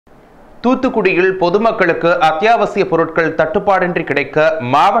தூத்துக்குடியில் பொதுமக்களுக்கு அத்தியாவசிய பொருட்கள் தட்டுப்பாடின்றி கிடைக்க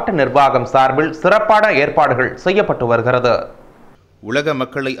மாவட்ட நிர்வாகம் சார்பில் சிறப்பான ஏற்பாடுகள் செய்யப்பட்டு வருகிறது. உலக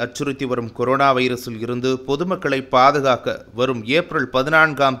மக்களை அச்சுறுத்தி வரும் கொரோனா வைரஸில் இருந்து பொதுமக்களை பாதுகாக்க வரும் ஏப்ரல்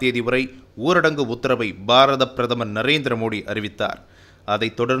 14ஆம் தேதி வரை ஊரடங்கு உத்தரவை பாரத பிரதமர் நரேந்திர மோடி அறிவித்தார்.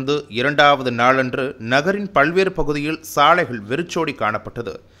 அதைத் தொடர்ந்து 2வது நாளன்று நகரின் பல்வேறு பகுதியில் சாலைகள் வெறிச்சோடி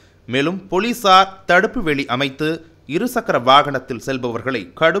காணப்பட்டது. மேலும் போலீசார் தடுப்பு வேலி அமைத்து இருசக்கர வாகனத்தில் செல்பவர்களை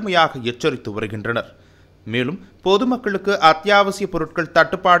கடுமையாக எச்சரித்து வருகின்றனர். மேலும் பொதுமக்களுக்கு அத்தியாவசிய பொருட்கள்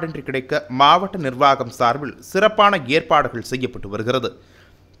தட்டுப்பாடின்றி கிடைக்க மாவட்ட நிர்வாகம் சார்பில் சிறப்பான ஏற்பாடுகள் செய்யப்பட்டு வருகிறது.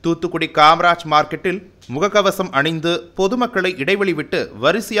 தூத்துக்குடி காமராஜ் மார்க்கெட்டில் முகக்கவசம் அணிந்து பொதுமக்களை இடைவெளி விட்டு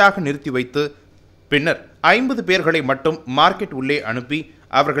வரிசையாக நிறுத்தி வைத்து பின்னர் 50 பேர்களை மட்டும் மார்க்கெட் உள்ளே அனுப்பி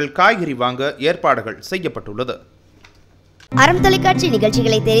அவர்கள் காய்கறி வாங்க ஏற்பாடுகள் செய்யப்பட்டுள்ளது. அறம் தொலைக்காட்சி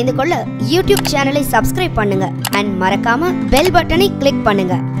நிகழ்ச்சிகளை தெரிந்து கொள்ள யூடியூப் சேனலை சப்ஸ்கிரைப் பண்ணுங்க அண்ட் மறக்காம பெல் பட்டனை கிளிக்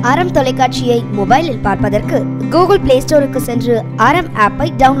பண்ணுங்க. அறம் தொலைக்காட்சியை மொபைலில் பார்ப்பதற்கு கூகுள் பிளே ஸ்டோருக்கு சென்று அறம் ஆப்பை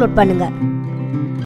டவுன்லோட் பண்ணுங்க.